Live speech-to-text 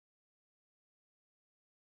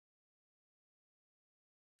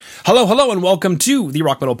Hello, hello, and welcome to the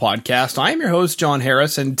Rock Metal Podcast. I am your host, John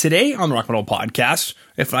Harris, and today on the Rock Metal Podcast,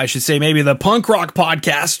 if I should say maybe the Punk Rock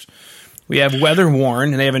Podcast, we have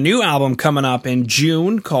WEATHERWORN, and they have a new album coming up in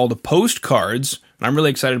June called Postcards. And I'm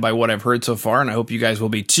really excited by what I've heard so far, and I hope you guys will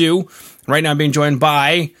be too. Right now I'm being joined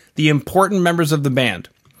by the important members of the band.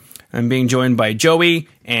 I'm being joined by Joey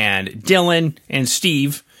and Dylan and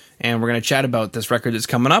Steve, and we're going to chat about this record that's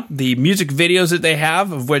coming up, the music videos that they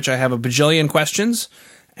have, of which I have a bajillion questions.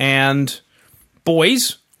 And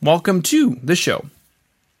boys, welcome to the show.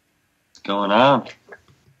 What's going on?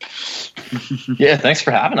 Yeah, thanks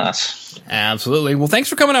for having us. Absolutely. Well, thanks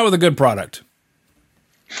for coming out with a good product.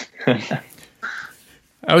 I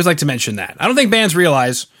always like to mention that. I don't think bands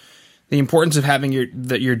realize the importance of having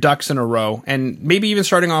your ducks in a row, and maybe even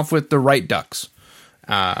starting off with the right ducks,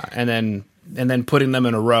 and then putting them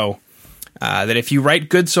in a row. That if you write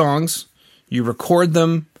good songs, you record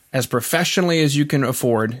them as professionally as you can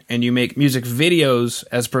afford, and you make music videos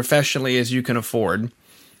as professionally as you can afford,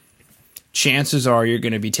 chances are you're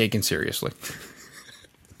going to be taken seriously.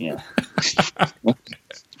 Yeah. That's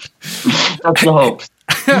the hope.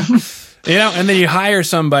 You know, and then you hire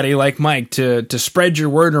somebody like Mike to spread your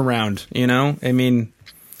word around, you know? I mean,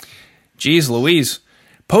 geez Louise.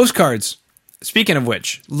 Postcards. Speaking of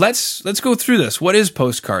which, let's go through this. What is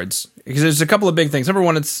Postcards? Because there's a couple of big things. Number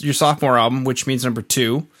one, it's your sophomore album, which means number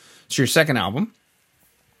two, it's your second album.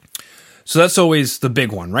 So that's always the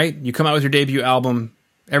big one, right? You come out with your debut album,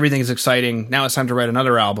 everything's exciting. Now it's time to write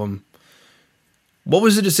another album. What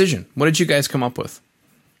was the decision? What did you guys come up with?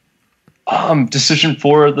 Decision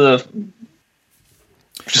for the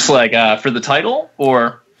for the title,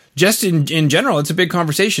 or just in general? It's a big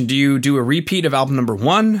conversation. Do you do a repeat of album number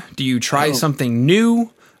one? Do you try something new?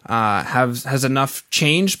 Has enough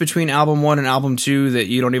changed between album one and album two that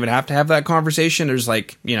you don't even have to have that conversation? There's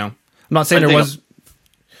I'm not saying there was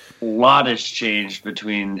a lot has changed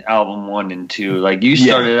between album one and two. Like you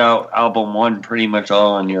started out album one pretty much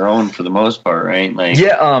all on your own for the most part, right?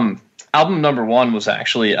 Album number one was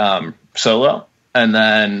actually solo, and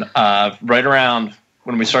then right around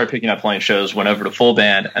when we started picking up playing shows, went over to full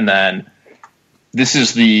band, and then this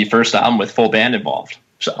is the first album with full band involved.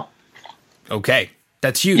 So, okay,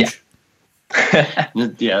 that's huge.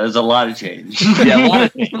 Yeah, there's a lot of change. Yeah, a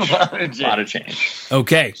lot of change.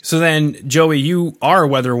 Okay, so then Joey, you are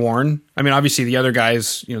WEATHERWORN. I mean, obviously the other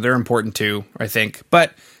guys, they're important too, I think.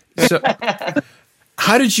 But so,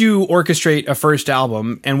 how did you orchestrate a first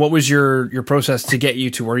album, and what was your process to get you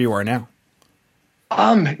to where you are now?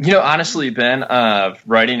 Honestly, been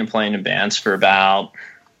writing and playing in bands for about,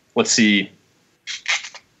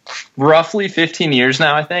 roughly 15 years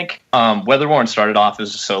now, I think. WEATHERWORN started off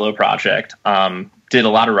as a solo project. Did a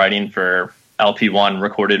lot of writing for LP1,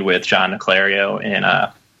 recorded with John Niclario in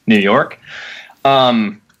New York.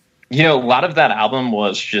 A lot of that album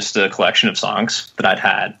was just a collection of songs that I'd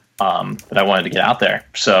had that I wanted to get out there.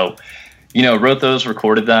 So, wrote those,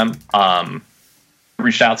 recorded them,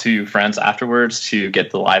 reached out to friends afterwards to get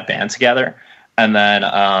the live band together. And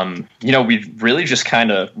then, we really just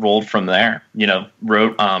kind of rolled from there,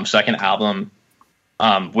 wrote second album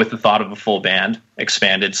with the thought of a full band,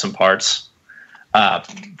 expanded some parts,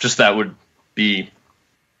 just that would be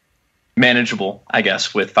manageable, I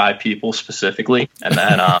guess, with 5 people specifically. And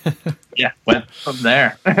then, went from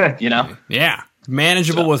there, Yeah,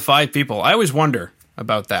 manageable with 5 people. I always wonder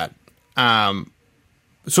about that.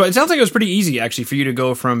 So it sounds like it was pretty easy, actually, for you to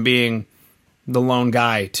go from being the lone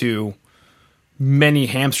guy to many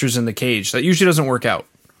hamsters in the cage. That usually doesn't work out.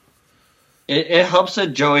 It helps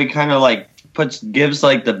that Joey kind of gives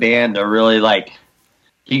the band a really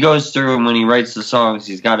he goes through, and when he writes the songs,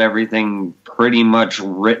 he's got everything pretty much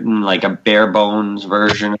written, like a bare bones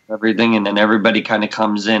version of everything, and then everybody kind of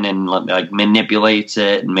comes in and manipulates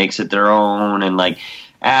it and makes it their own, and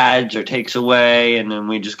adds or takes away, and then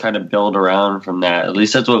we just kind of build around from that. At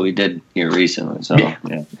least that's what we did here recently. So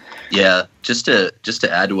yeah. Just to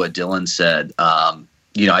add to what Dylan said,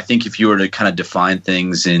 I think if you were to kind of define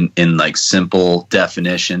things in simple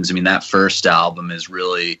definitions, I mean, that first album is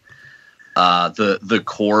really the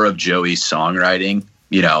core of Joey's songwriting,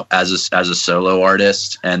 as a solo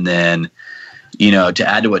artist. And then, to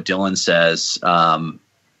add to what Dylan says,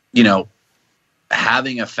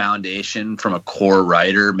 having a foundation from a core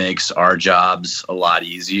writer makes our jobs a lot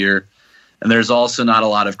easier. And there's also not a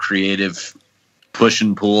lot of creative push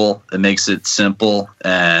and pull. It makes it simple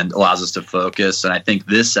and allows us to focus. And I think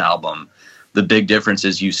this album, the big difference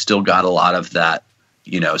is you still got a lot of that,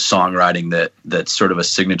 songwriting that's sort of a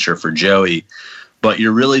signature for Joey, but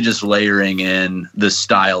you're really just layering in the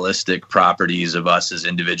stylistic properties of us as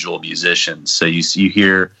individual musicians. So you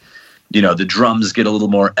hear, the drums get a little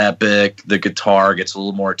more epic, the guitar gets a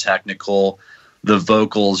little more technical, the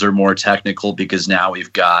vocals are more technical because now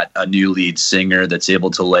we've got a new lead singer that's able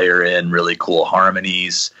to layer in really cool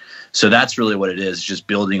harmonies. So that's really what it is, just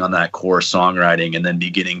building on that core songwriting and then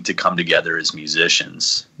beginning to come together as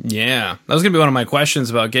musicians. Yeah. That was going to be one of my questions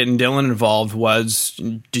about getting Dylan involved was,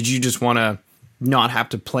 did you just want to not have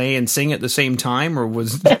to play and sing at the same time, or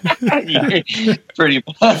was... Pretty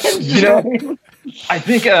much. I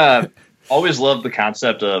think always loved the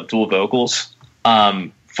concept of dual vocals.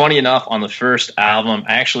 Funny enough, on the first album,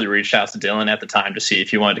 I actually reached out to Dylan at the time to see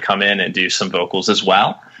if he wanted to come in and do some vocals as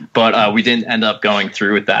well. But we didn't end up going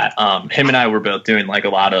through with that. Him and I were both doing like a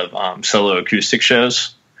lot of solo acoustic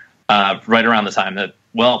shows right around the time that,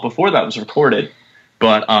 before that was recorded.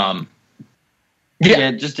 But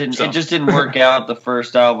it just didn't work out. The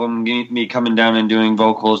first album, me coming down and doing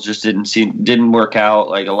vocals just didn't work out.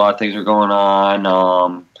 Like a lot of things were going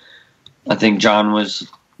on. I think John was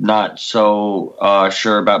not so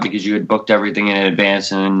sure about, because you had booked everything in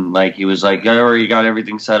advance, and like he was like, "Oh, you got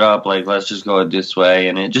everything set up. Like, let's just go this way,"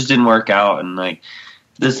 and it just didn't work out. And like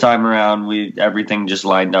this time around, everything just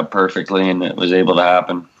lined up perfectly, and it was able to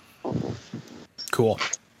happen. Cool.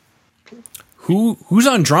 Who's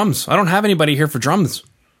on drums? I don't have anybody here for drums.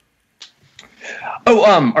 Oh,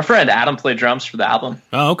 our friend Adam played drums for the album.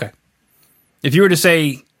 Oh, okay. If you were to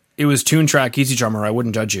say it was Tune Track Easy Drummer, I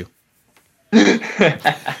wouldn't judge you.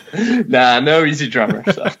 Nah, no easy drummer.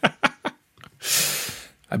 So.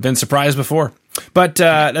 I've been surprised before, but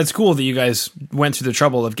that's cool that you guys went through the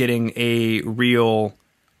trouble of getting a real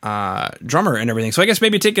drummer and everything. So I guess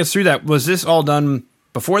maybe take us through that. Was this all done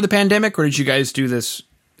before the pandemic, or did you guys do this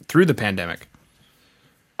through the pandemic?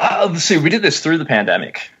 Let's see. We did this through the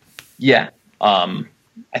pandemic. Yeah. I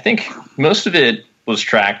think most of it was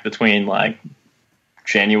tracked between like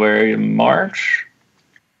January and March.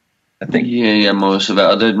 I think. Yeah, most of it,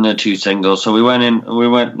 other than the two singles. So we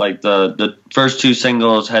went like the first two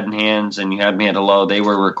singles, Head and Hands and You Had Me at a Low, they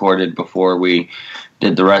were recorded before we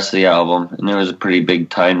did the rest of the album. And there was a pretty big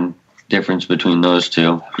time difference between those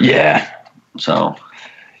two. Yeah. So.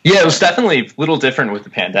 Yeah, it was definitely a little different with the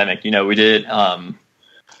pandemic. We did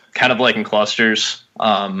kind of like in clusters,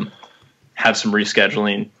 had some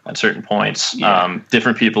rescheduling at certain points,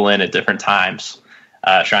 different people in at different times,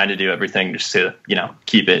 trying to do everything just to,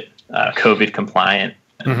 keep it COVID compliant.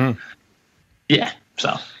 Mm-hmm. Yeah,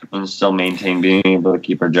 so. And still maintain being able to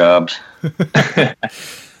keep our jobs.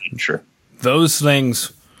 Sure. Those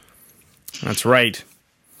things. That's right.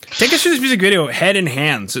 Take us through this music video, Head and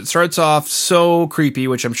Hands. It starts off so creepy,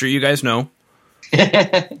 which I'm sure you guys know.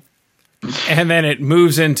 And then it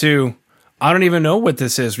moves into, I don't even know what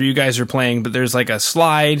this is where you guys are playing, but there's like a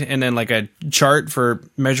slide and then like a chart for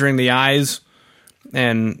measuring the eyes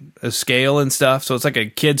and a scale and stuff. So it's like a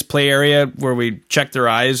kid's play area where we check their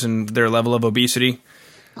eyes and their level of obesity.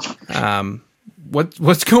 What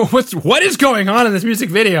is going on in this music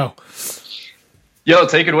video? Yo,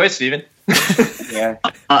 take it away, Steven. Yeah.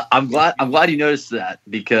 I'm glad you noticed that,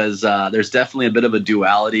 because there's definitely a bit of a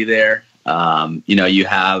duality there. You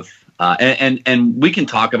have and we can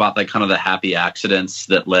talk about like kind of the happy accidents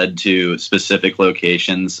that led to specific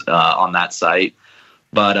locations on that site.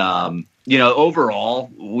 But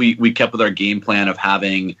overall, we kept with our game plan of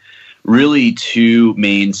having really two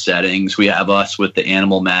main settings. We have us with the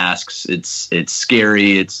animal masks. It's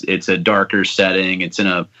scary. It's a darker setting. It's in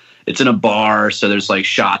a bar, so there's like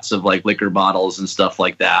shots of like liquor bottles and stuff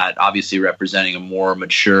like that, obviously representing a more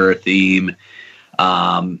mature theme.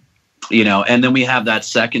 And then we have that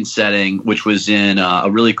second setting, which was in a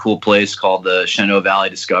really cool place called the Shenandoah Valley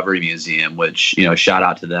Discovery Museum, which, shout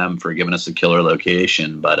out to them for giving us a killer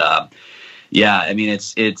location. But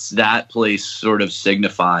it's that place sort of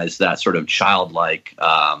signifies that sort of childlike,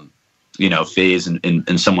 phase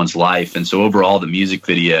in someone's life. And so overall, the music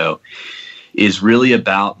video is really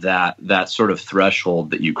about that sort of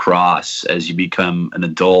threshold that you cross as you become an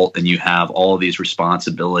adult and you have all of these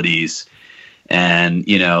responsibilities. And,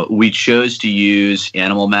 we chose to use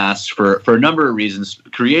animal masks for a number of reasons.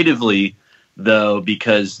 Creatively, though,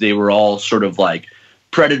 because they were all sort of like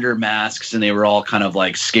predator masks and they were all kind of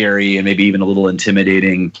like scary and maybe even a little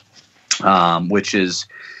intimidating, which is,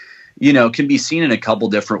 can be seen in a couple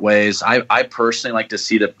different ways. I personally like to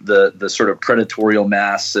see the sort of predatorial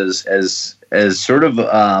masks as sort of,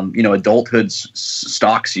 adulthood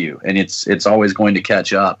stalks you, and it's always going to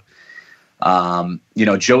catch up.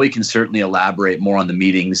 Joey can certainly elaborate more on the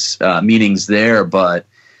meanings there, but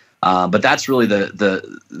that's really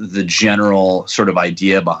the general sort of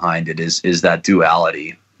idea behind it is that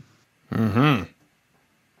duality. Mm-hmm.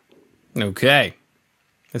 Okay.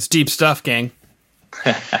 It's deep stuff, gang.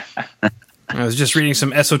 I was just reading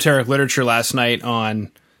some esoteric literature last night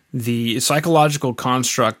on the psychological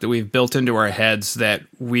construct that we've built into our heads, that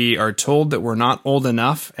we are told that we're not old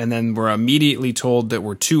enough, and then we're immediately told that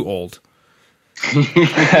we're too old.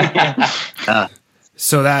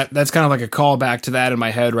 So that's kind of like a callback to that in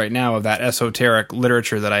my head right now, of that esoteric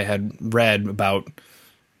literature that I had read about,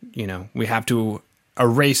 we have to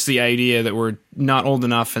erase the idea that we're not old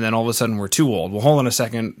enough, and then all of a sudden we're too old. Well, hold on a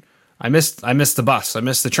second. I missed the bus. I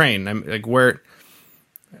missed the train. I'm like, at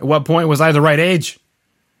what point was I the right age?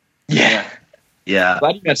 Yeah.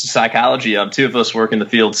 Glad you mentioned psychology. Two of us work in the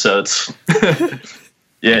field, so it's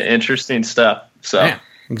interesting stuff. So yeah,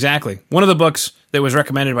 exactly. One of the books that was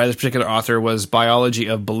recommended by this particular author was Biology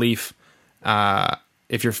of Belief.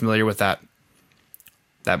 If you're familiar with that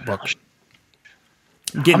book,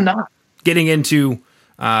 I'm not. Getting into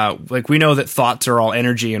we know that thoughts are all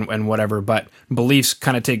energy and whatever, but beliefs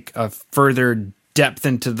kind of take a further depth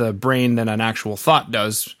into the brain than an actual thought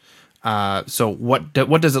does. So what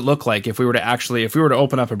does it look like if we were to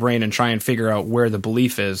open up a brain and try and figure out where the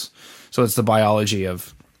belief is? So it's the biology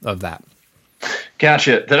of that.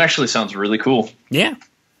 Gotcha. That actually sounds really cool. Yeah.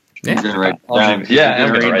 I'm gonna write that down. Yeah,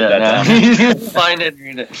 I'm gonna write that down. Find it and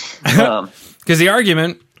read it. Because the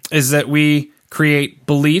argument is that we create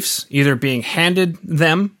beliefs, either being handed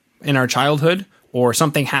them in our childhood, or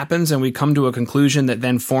something happens and we come to a conclusion that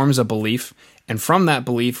then forms a belief. And from that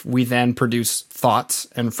belief, we then produce thoughts.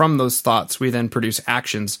 And from those thoughts, we then produce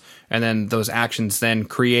actions. And then those actions then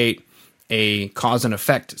create a cause and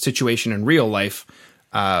effect situation in real life,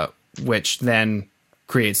 which then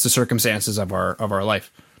creates the circumstances of our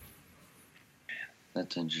life.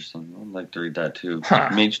 That's interesting. I'd like to read that too. Huh.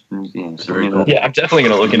 Cool. Yeah, I'm definitely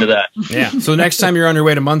going to look into that. Yeah. So next time you're on your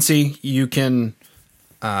way to Muncie, you can,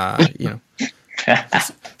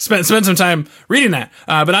 spend some time reading that.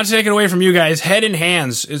 But not to take it away from you guys. Head and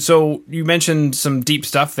hands. So you mentioned some deep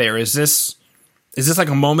stuff there. Is this like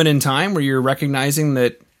a moment in time where you're recognizing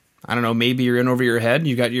that, I don't know, maybe you're in over your head?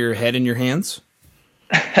 You got your head in your hands?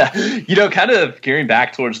 Kind of gearing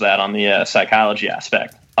back towards that on the psychology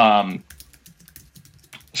aspect.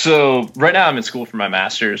 So right now I'm in school for my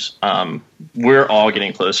master's. We're all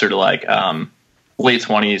getting closer to late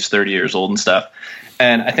 20s, 30 years old and stuff.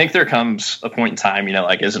 And I think there comes a point in time,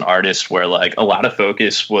 as an artist where a lot of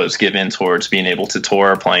focus was given towards being able to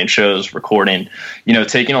tour, playing shows, recording,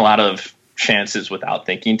 taking a lot of chances without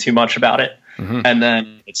thinking too much about it. Mm-hmm. And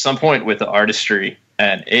then at some point with the artistry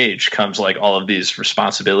and age comes all of these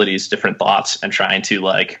responsibilities, different thoughts, and trying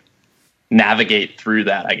to navigate through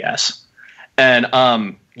that, I guess. And,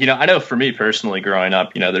 I know for me personally growing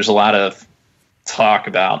up, there's a lot of talk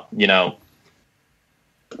about,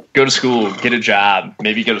 go to school, get a job,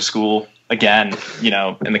 maybe go to school again,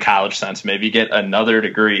 in the college sense, maybe get another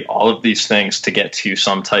degree, all of these things to get to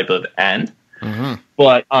some type of end. Mm-hmm.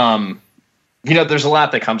 But, there's a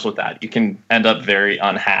lot that comes with that. You can end up very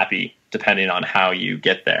unhappy depending on how you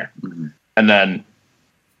get there. Mm-hmm. And then,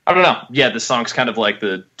 I don't know. Yeah, the song's kind of like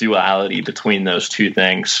the duality between those two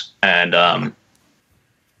things. And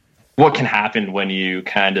what can happen when you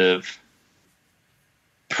kind of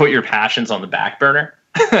put your passions on the back burner.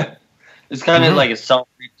 It's kind of like a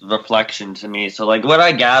self-reflection to me. So, what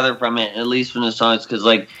I gather from it, at least from the songs, because,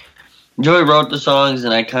 Joey wrote the songs,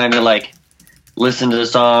 and I kind of, listened to the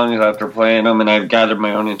songs after playing them, and I've gathered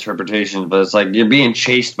my own interpretations. But it's you're being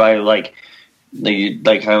chased by, how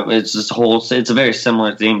it's this whole, it's a very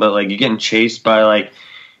similar theme, but, you're getting chased by,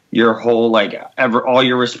 your whole, all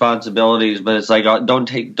your responsibilities. But it's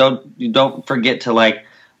don't forget to,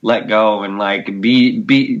 let go and,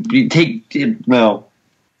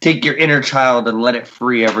 take your inner child and let it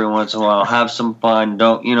free every once in a while. Have some fun.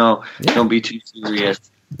 Don't be too serious.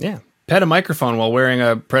 Yeah. Pet a microphone while wearing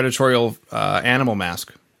a predatorial animal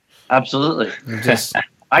mask. Absolutely.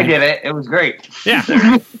 I did it. It was great.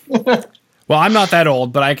 Yeah. Well, I'm not that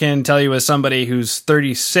old, but I can tell you as somebody who's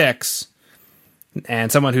 36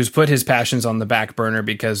 and someone who's put his passions on the back burner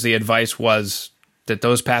because the advice was that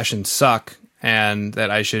those passions suck and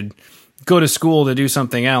that I should go to school to do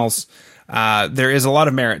something else. There is a lot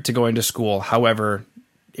of merit to going to school, however,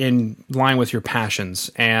 in line with your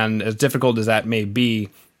passions. And as difficult as that may be,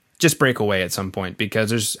 just break away at some point, because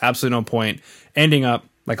there's absolutely no point ending up,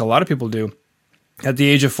 like a lot of people do, at the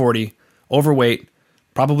age of 40, overweight,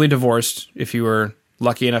 probably divorced if you were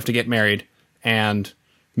lucky enough to get married, and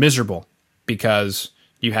miserable because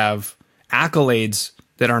you have accolades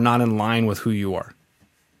that are not in line with who you are.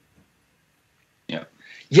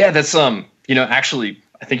 Yeah, that's actually,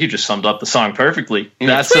 I think you just summed up the song perfectly.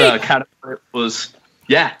 That's kind of where it was,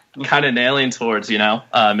 kind of nailing towards,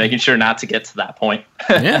 making sure not to get to that point.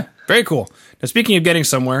 Yeah, Very cool. Now, speaking of getting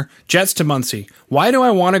somewhere, jets to Muncie. Why do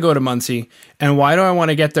I want to go to Muncie, and why do I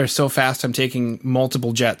want to get there so fast I'm taking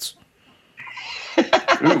multiple jets?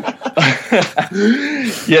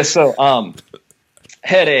 Yeah, so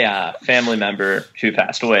had a family member who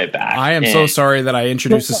passed away back. I am so sorry that I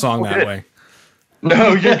introduced the song that way.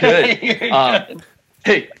 No, you're good.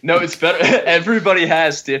 Hey, no, it's better. Everybody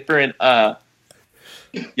has different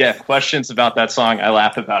questions about that song. I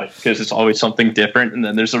laugh about it because it's always something different, and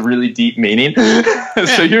then there's a really deep meaning.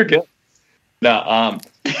 So you're good. No,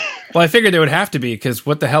 well, I figured there would have to be, because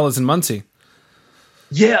what the hell is in Muncie?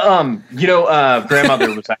 Yeah,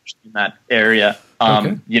 grandmother was actually in that area.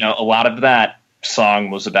 Okay. A lot of that song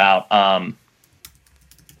was about kind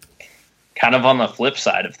of on the flip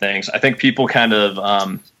side of things. I think people kind of,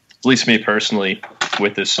 at least me personally,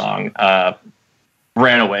 with this song,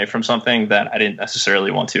 ran away from something that I didn't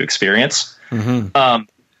necessarily want to experience. Mm-hmm.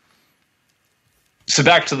 So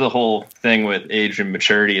back to the whole thing with age and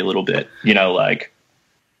maturity a little bit, yeah.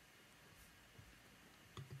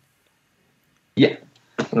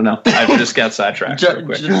 I don't know. I just got sidetracked real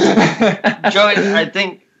quick. Joey, I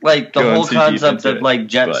think like the whole concept of like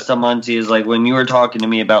jets to Muncie is like when you were talking to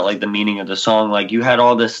me about like the meaning of the song, like you had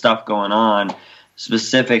all this stuff going on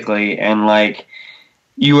specifically, and like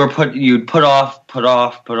you'd put off,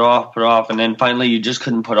 and then finally you just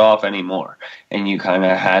couldn't put off anymore, and you kind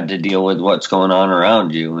of had to deal with what's going on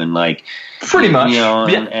around you, and like pretty much,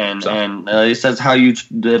 and at least that's how you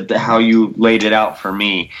laid it out for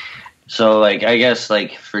me. So, like, I guess,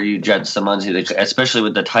 like, for you, Jets to Muncie, especially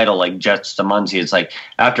with the title, like, Jets to Muncie, it's like,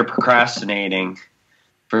 after procrastinating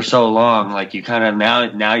for so long, like, you kind of,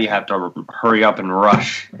 now you have to hurry up and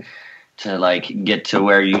rush to, like, get to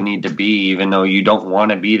where you need to be, even though you don't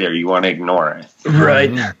want to be there. You want to ignore it.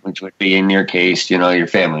 Right. Which would be, in your case, your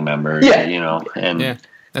family member, and... Yeah,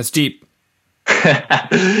 that's deep.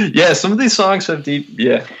 Yeah, some of these songs have deep,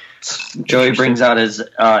 yeah. Joey brings out his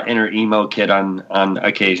inner emo kid on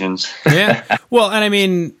occasions. Yeah. Well, and I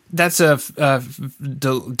mean, that's a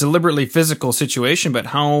deliberately physical situation, but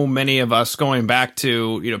how many of us, going back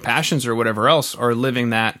to, passions or whatever else, are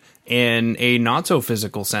living that in a not so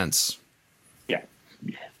physical sense? Yeah.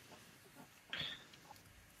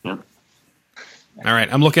 All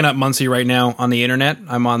right. I'm looking up Muncie right now on the internet.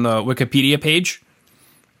 I'm on the Wikipedia page.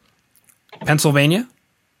 Pennsylvania?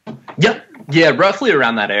 Yep. Yeah, roughly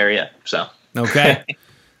around that area. So okay,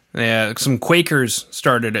 yeah, some Quakers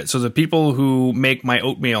started it. So the people who make my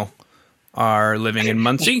oatmeal are living in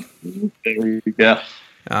Muncie. There you go.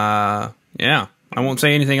 Yeah, I won't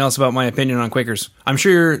say anything else about my opinion on Quakers. I'm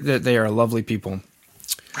sure that they are lovely people.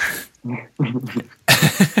 Yeah,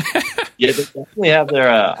 they definitely have their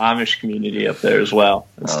Amish community up there as well.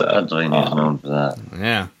 Pennsylvania is known for that.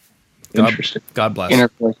 Yeah, interesting. God bless.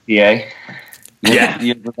 Intercourse, PA. Yeah,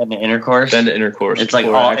 you've been to Intercourse. Been to Intercourse. It's like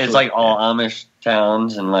all Amish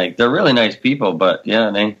towns, and like they're really nice people, but yeah,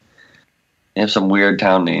 they have some weird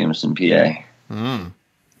town names in PA. All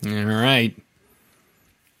right.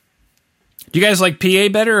 Do you guys like PA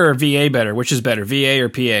better or VA better? Which is better, VA or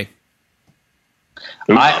PA?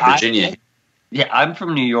 Virginia. I'm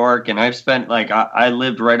from New York, and I've spent I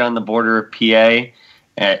lived right on the border of PA.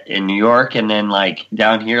 In New York, and then like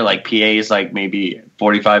down here, like PA is like maybe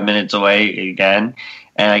 45 minutes away again.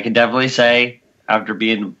 And I can definitely say, after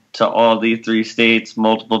being to all these three states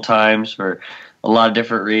multiple times for a lot of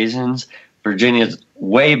different reasons, Virginia's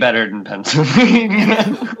way better than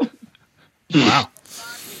Pennsylvania. Wow.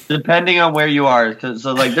 Depending on where you are,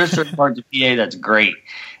 so like there's certain parts of PA that's great,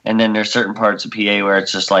 and then there's certain parts of PA where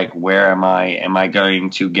it's just like, where am I? Am I going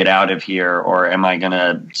to get out of here, or am I going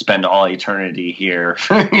to spend all eternity here?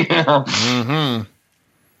 Mm-hmm.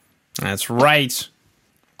 That's right.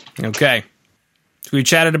 Okay. So we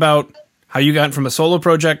chatted about how you got from a solo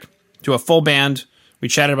project to a full band. We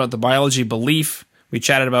chatted about the biology belief. We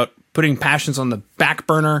chatted about putting passions on the back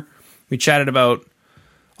burner. We chatted about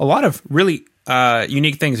a lot of really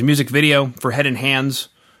unique things. Music video for Head and Hands.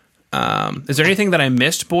 Is there anything that I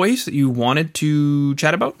missed, boys, that you wanted to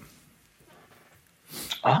chat about?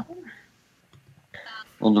 Well,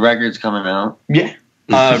 the record's coming out. Yeah.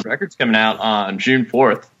 Record's coming out on June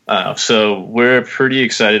 4th. So we're pretty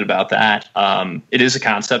excited about that. It is a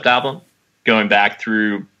concept album going back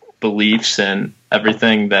through beliefs and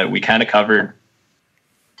everything that we kind of covered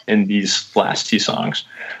in these last two songs.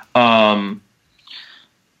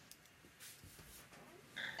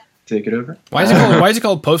 Take it over. Why is it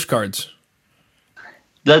called Postcards?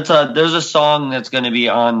 There's a song that's going to be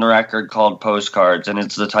on the record called Postcards, and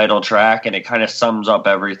it's the title track, and it kind of sums up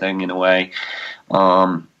everything in a way.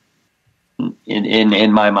 In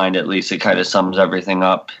my mind, at least, it kind of sums everything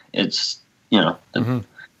up. It's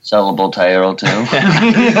syllable title too.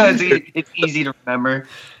 It's easy to remember.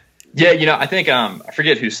 Yeah, I think I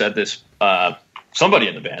forget who said this. Somebody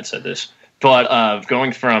in the band said this, but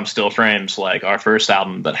going from still frames, like our first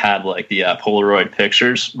album that had like the Polaroid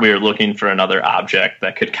pictures, we were looking for another object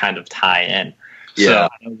that could kind of tie in. Yeah.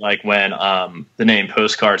 So like when the name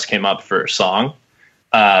Postcards came up for a song,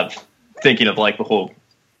 thinking of like the whole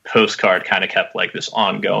postcard kind of kept like this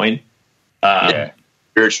ongoing.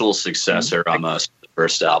 Spiritual successor almost to the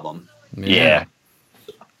first album. Yeah.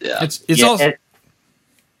 It's also.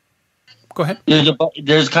 Go ahead.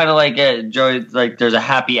 There's kind of like there's a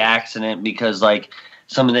happy accident because like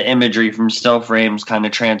some of the imagery from still frames kind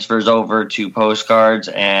of transfers over to postcards,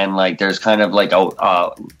 and like there's kind of like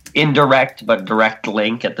a indirect but direct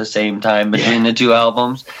link at the same time between the two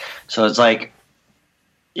albums. So it's like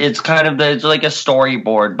it's like a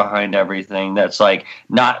storyboard behind everything that's like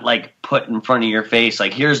not like put in front of your face.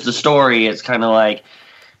 Like here's the story. It's kind of like.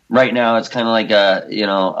 Right now, it's kind of like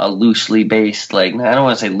a loosely based, like, I don't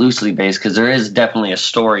want to say loosely based because there is definitely a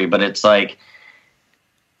story, but it's like,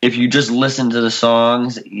 if you just listen to the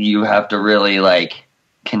songs, you have to really like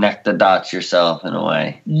connect the dots yourself in a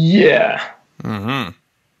way. Yeah. Mm-hmm.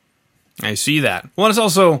 I see that. Well, it's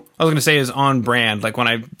also, I was going to say, is on brand. Like when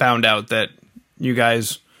I found out that you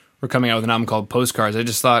guys were coming out with an album called Postcards, I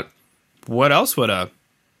just thought, what else would a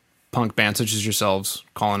punk band such as yourselves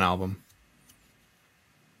call an album?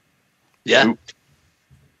 Yeah.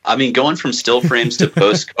 I mean, going from still frames to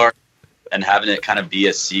postcard and having it kind of be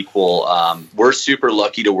a sequel. We're super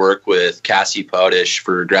lucky to work with Cassie Potish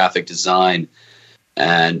for graphic design.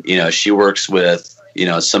 And, she works with,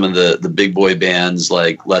 some of the big boy bands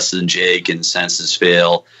like Less Than Jake and Senses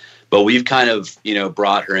Fail. But we've kind of,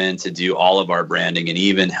 brought her in to do all of our branding and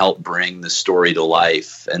even help bring the story to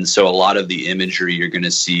life. And so a lot of the imagery you're going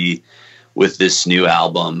to see with this new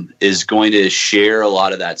album is going to share a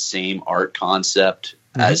lot of that same art concept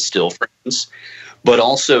as still frames, but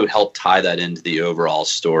also help tie that into the overall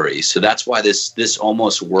story. So that's why this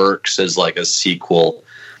almost works as like a sequel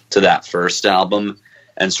to that first album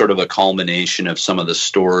and sort of a culmination of some of the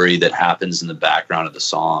story that happens in the background of the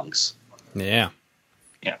songs. Yeah.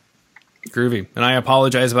 Groovy. And I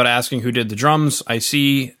apologize about asking who did the drums. I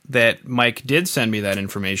see that Mike did send me that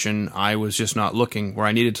information. I was just not looking where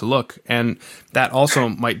I needed to look. And that also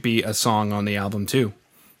might be a song on the album too.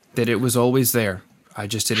 That it was always there. I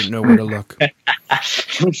just didn't know where to look.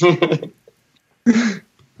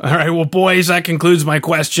 All right. Well, boys, that concludes my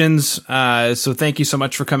questions. So thank you so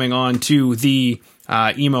much for coming on to the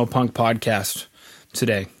Emo Punk podcast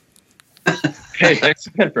today. Hey, thanks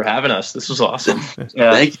again for having us. This was awesome.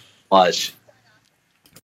 Yeah. Thank you so much.